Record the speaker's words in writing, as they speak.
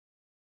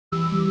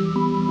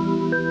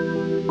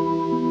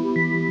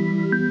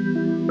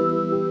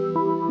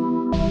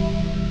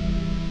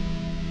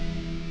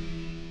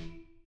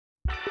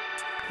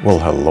Well,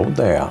 hello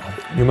there,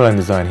 New Millennium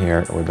Design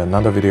here with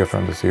another video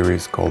from the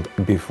series called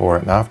Before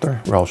and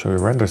After, where I'll show you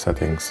render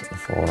settings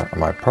for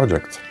my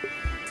project.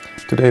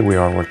 Today we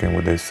are working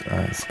with this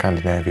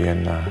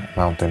Scandinavian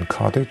mountain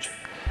cottage,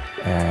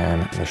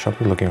 and the shot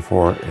we're looking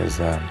for is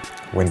a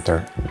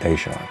winter day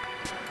shot.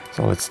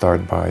 So let's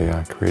start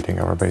by creating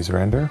our base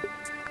render.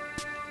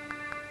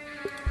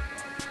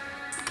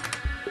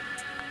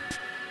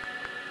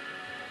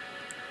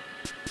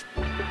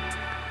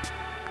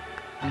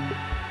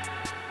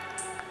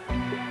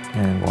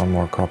 And one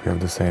more copy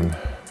of the same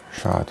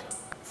shot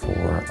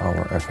for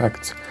our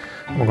effects.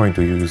 I'm going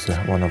to use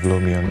one of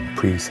Lumion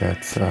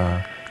presets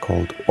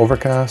called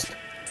Overcast.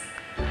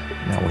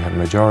 Now we have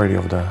majority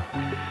of the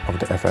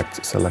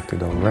effects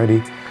selected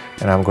already,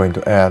 and I'm going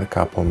to add a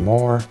couple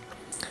more.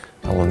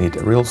 I will need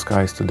real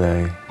skies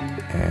today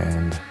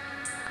and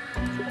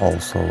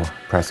also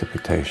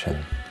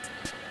precipitation.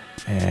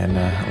 And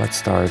let's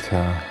start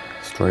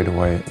straight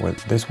away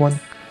with this one.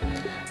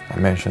 I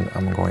mentioned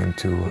I'm going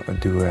to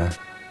do a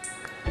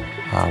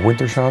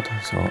winter shot,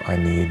 so I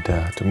need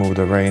to move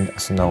the rain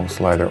snow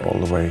slider all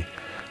the way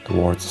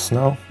towards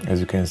snow.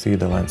 As you can see,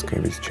 the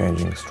landscape is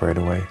changing straight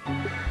away.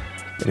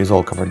 It is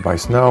all covered by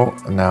snow.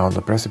 Now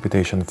the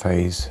precipitation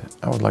phase,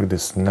 I would like the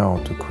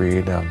snow to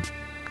create a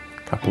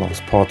couple of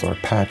spots or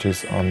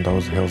patches on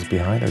those hills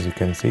behind, as you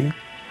can see,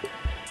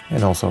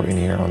 and also in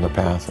here on the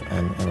path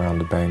and around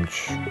the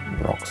bench,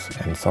 rocks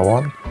and so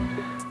on.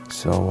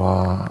 So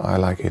I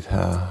like it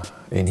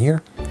in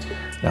here.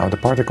 Now the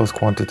particles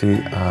quantity,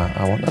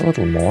 I want a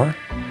little more,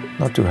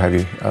 not too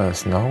heavy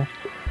snow,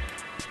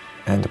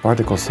 and the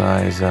particle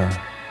size a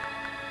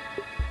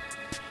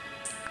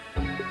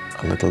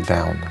little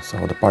down,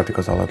 so the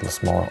particles are a little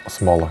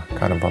smaller,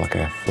 kind of like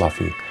a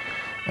fluffy,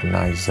 a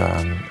nice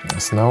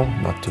snow,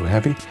 not too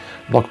heavy.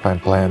 Block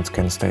plants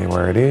can stay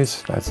where it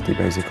is. That's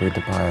basically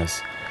the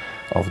bias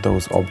of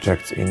those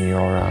objects in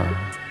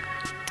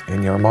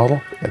your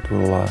model that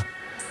will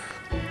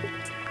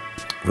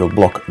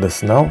block the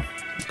snow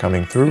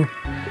coming through,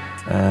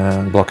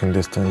 and blocking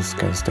distance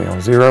can stay on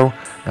 0.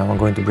 Now I'm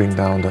going to bring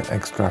down the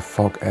extra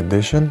fog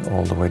addition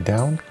all the way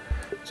down.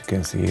 As you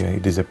can see,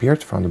 it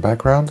disappeared from the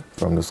background,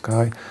 from the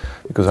sky,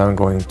 because I'm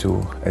going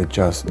to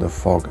adjust the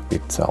fog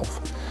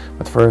itself.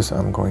 But first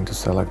I'm going to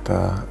select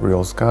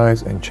real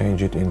skies and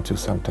change it into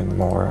something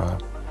more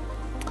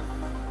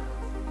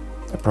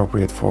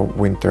appropriate for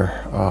winter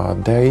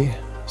day.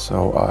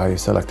 So I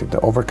selected the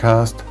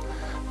Overcast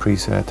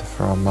preset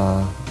from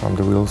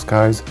the real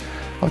skies.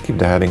 I'll keep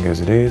the heading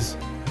as it is.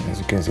 As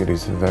you can see, it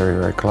is very,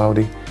 very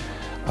cloudy.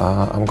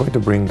 I'm going to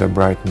bring the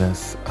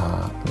brightness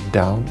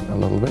down a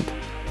little bit,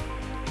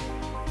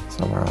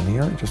 somewhere on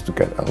here, just to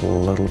get a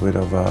little bit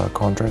of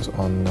contrast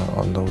on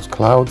those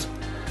clouds,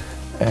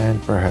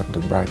 and perhaps the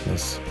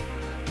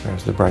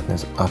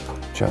brightness up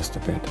just a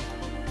bit,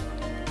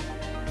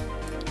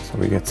 so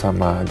we get some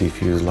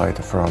diffuse light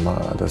from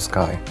the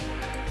sky.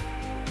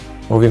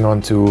 Moving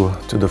on to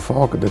the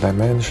fog that I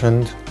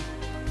mentioned.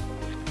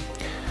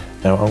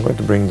 Now I'm going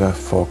to bring the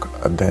fog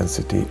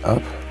density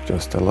up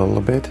just a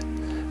little bit,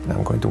 and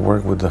I'm going to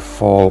work with the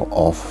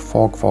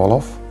fog fall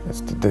off.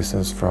 It's the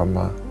distance from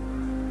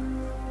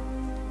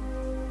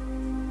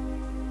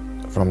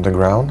the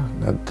ground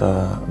that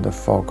the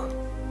fog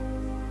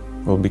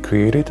will be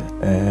created,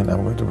 and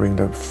I'm going to bring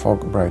the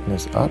fog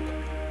brightness up,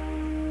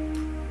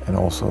 and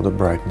also the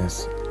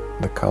brightness,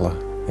 the color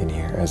in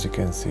here. As you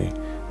can see,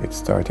 it's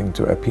starting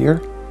to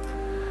appear.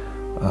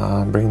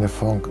 Bring the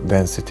fog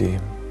density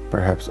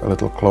perhaps a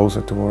little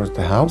closer towards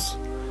the house,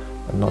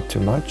 and not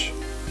too much,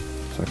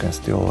 so I can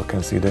still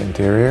see the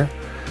interior.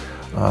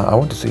 I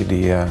want to see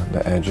the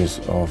edges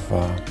of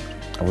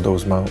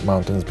those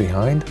mountains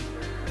behind.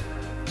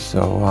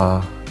 So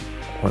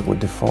work with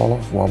the fall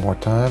off one more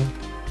time.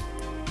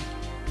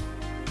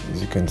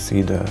 As you can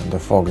see, the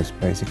fog is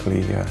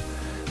basically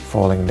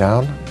falling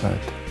down, but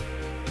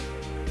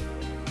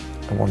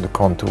I want the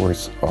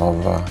contours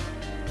of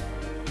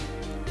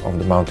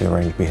the mountain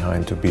range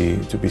behind to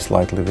be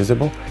slightly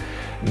visible.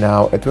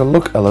 Now it will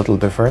look a little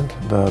different.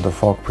 The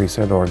fog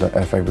preset or the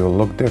effect will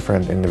look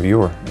different in the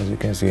viewer, as you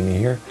can see in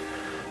here,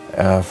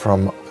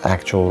 from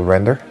actual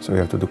render. So you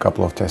have to do a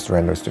couple of test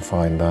renders to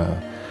find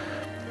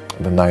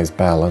the nice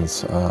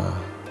balance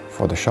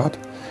for the shot.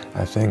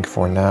 I think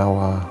for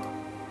now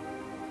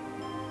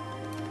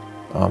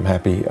I'm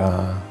happy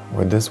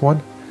with this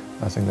one.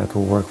 I think that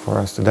will work for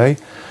us today.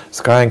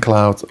 Sky and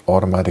clouds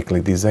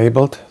automatically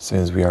disabled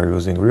since we are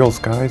using real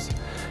skies,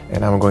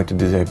 and I'm going to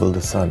disable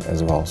the sun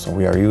as well. So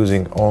we are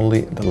using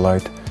only the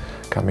light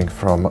coming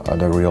from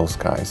the real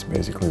skies,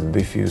 basically the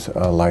diffuse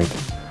light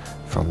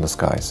from the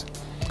skies.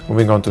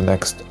 Moving on to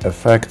next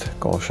effect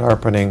called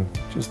sharpening,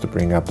 just to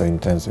bring up the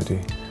intensity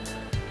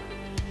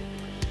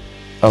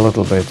a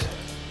little bit,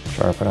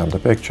 sharpen up the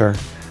picture,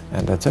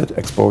 and that's it.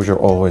 Exposure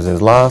always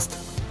is last.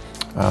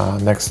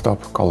 Next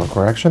stop, color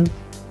correction.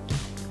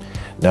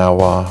 Now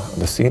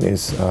the scene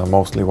is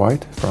mostly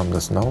white from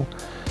the snow,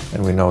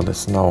 and we know the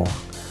snow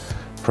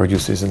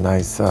produces a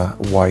nice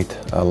white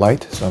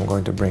light, so I'm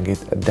going to bring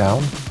it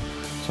down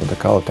So the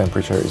color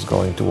temperature is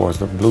going towards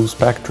the blue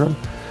spectrum.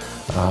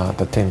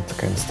 The tint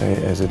can stay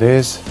as it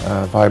is.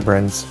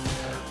 Vibrance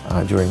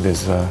during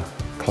these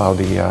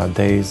cloudy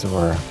days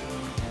or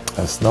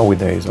snowy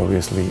days,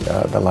 obviously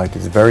the light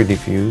is very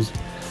diffuse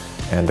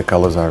and the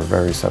colors are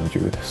very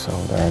subdued. So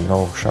there are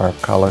no sharp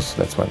colors,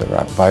 that's why the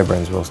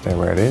vibrance will stay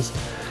where it is.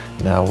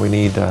 Now we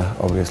need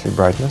obviously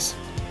brightness.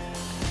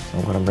 So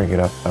I'm going to bring it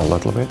up a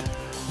little bit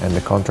and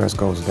the contrast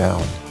goes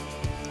down.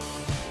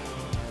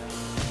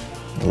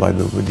 The light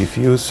will be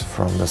diffused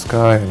from the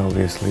sky and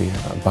obviously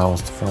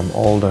bounced from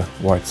all the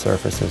white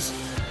surfaces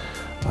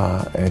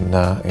in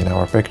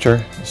our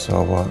picture.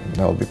 So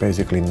there will be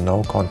basically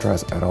no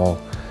contrast at all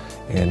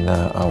in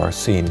our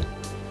scene.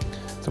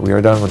 So we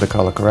are done with the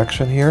color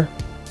correction here.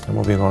 And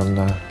moving on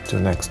to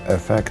the next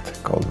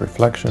effect called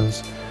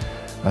reflections.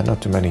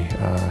 Not too many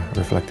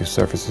reflective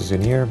surfaces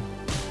in here.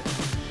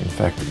 In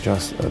fact,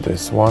 just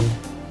this one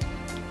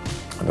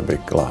and a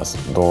big glass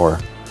door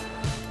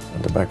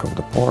at the back of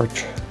the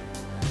porch.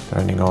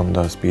 Turning on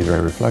the speed ray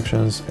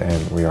reflections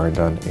and we are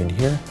done in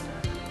here.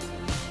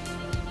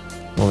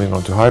 Moving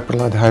on to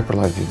hyperlight.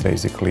 Hyperlight is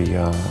basically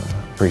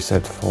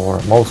preset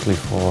for mostly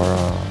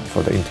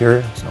for the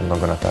interior, so I'm not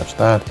going to touch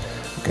that.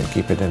 You can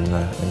keep it in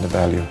the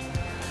value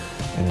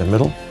in the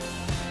middle.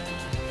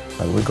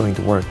 But we're going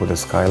to work with a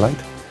skylight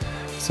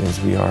since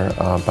we are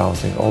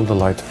bouncing all the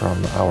light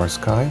from our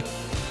sky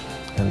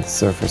and the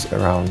surface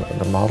around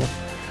the model.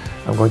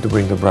 I'm going to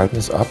bring the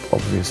brightness up,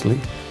 obviously,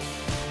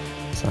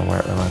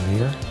 somewhere around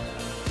here.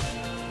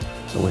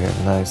 So we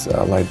have nice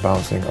light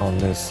bouncing on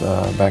this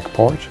back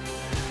porch,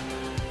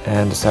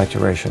 and the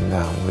saturation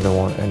down. We don't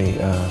want any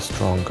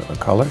strong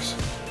colors,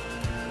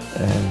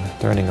 and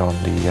turning on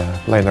the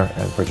planar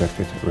and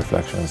projected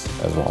reflections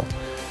as well.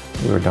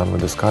 We are done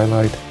with the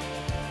skylight.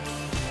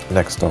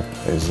 Next up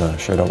is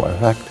shadow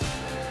effect.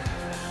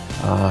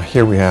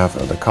 Here we have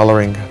the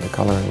coloring. The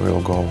coloring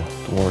will go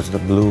towards the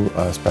blue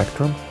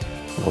spectrum,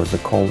 towards the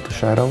cold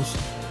shadows.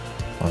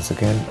 Once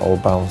again, all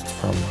bounced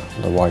from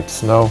the white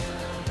snow.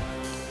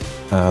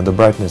 The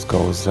brightness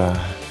goes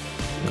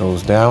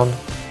down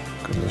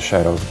because the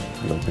shadows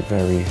will be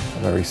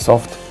very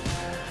soft.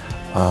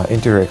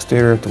 Interior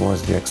exterior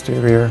towards the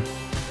exterior.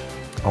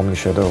 Omni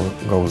shadow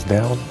goes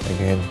down.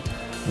 Again,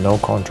 no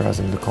contrast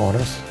in the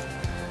corners.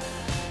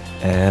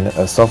 And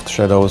soft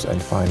shadows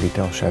and fine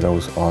detail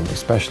shadows on.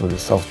 Especially the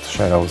soft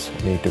shadows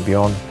need to be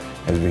on,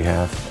 as we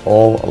have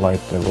all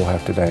light that we'll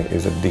have today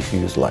is a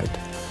diffuse light.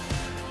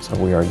 So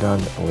we are done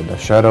with the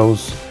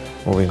shadows.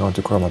 Moving on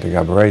to chromatic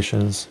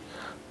aberrations.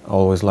 I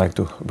always like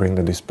to bring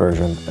the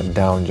dispersion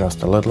down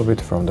just a little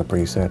bit from the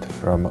preset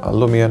from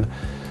Lumion.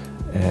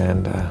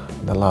 And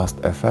the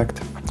last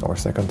effect, or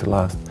second to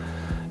last,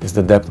 is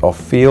the depth of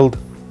field.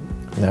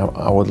 Now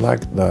I would like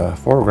the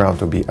foreground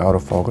to be out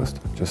of focus,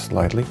 just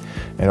slightly.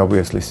 And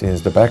obviously,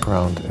 since the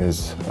background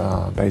is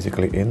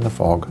basically in the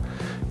fog,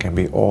 can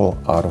be all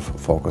out of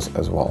focus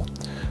as well.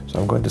 So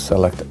I'm going to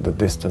select the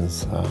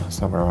distance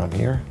somewhere around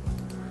here.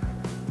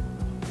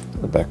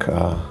 The back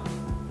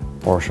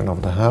portion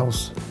of the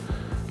house.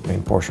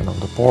 Main portion of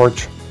the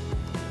porch,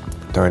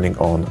 turning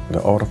on the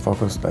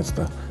autofocus, that's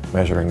the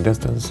measuring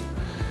distance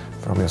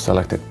from your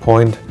selected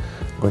point.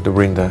 I'm going to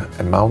bring the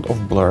amount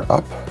of blur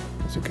up.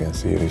 As you can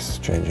see, it is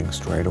changing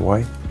straight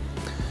away.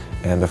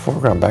 And the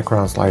foreground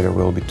background slider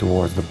will be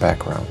towards the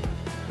background.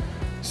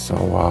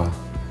 So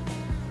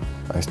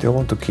I still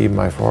want to keep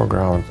my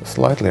foreground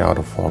slightly out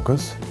of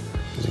focus.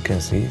 As you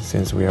can see,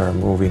 since we are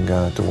moving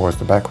towards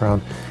the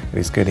background, it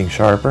is getting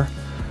sharper.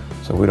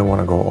 So we don't want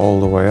to go all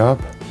the way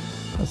up.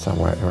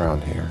 Somewhere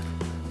around here,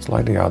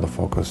 slightly out of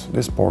focus.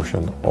 This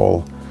portion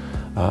all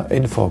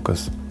in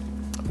focus,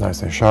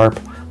 nice and sharp,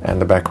 and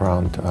the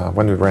background,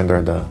 when we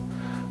render,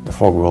 the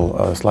fog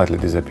will slightly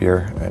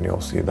disappear and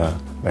you'll see the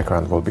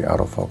background will be out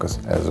of focus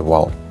as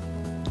well.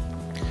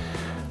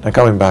 Now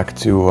coming back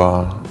to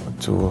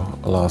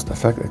last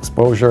effect,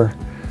 exposure,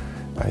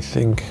 I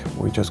think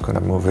we're just gonna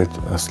move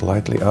it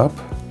slightly up,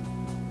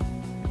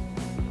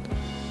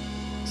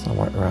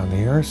 somewhere around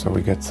here, so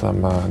we get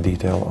some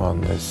detail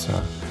on this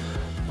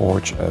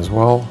porch as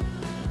well,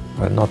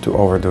 but not to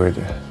overdo it,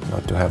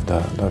 not to have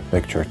the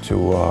picture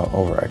too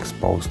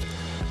overexposed,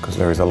 because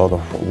there is a lot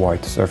of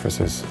white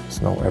surfaces,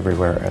 snow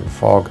everywhere and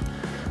fog,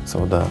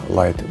 so the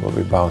light will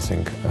be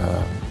bouncing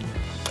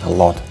a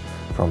lot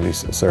from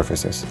these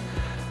surfaces.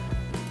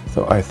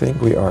 So I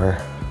think we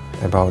are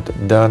about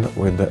done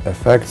with the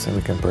effects and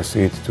we can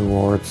proceed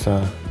towards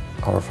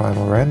our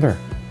final render.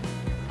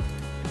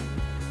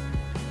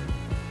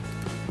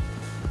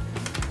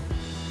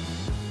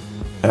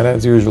 And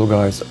as usual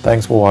guys,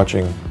 thanks for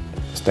watching,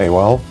 stay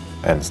well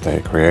and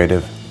stay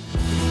creative.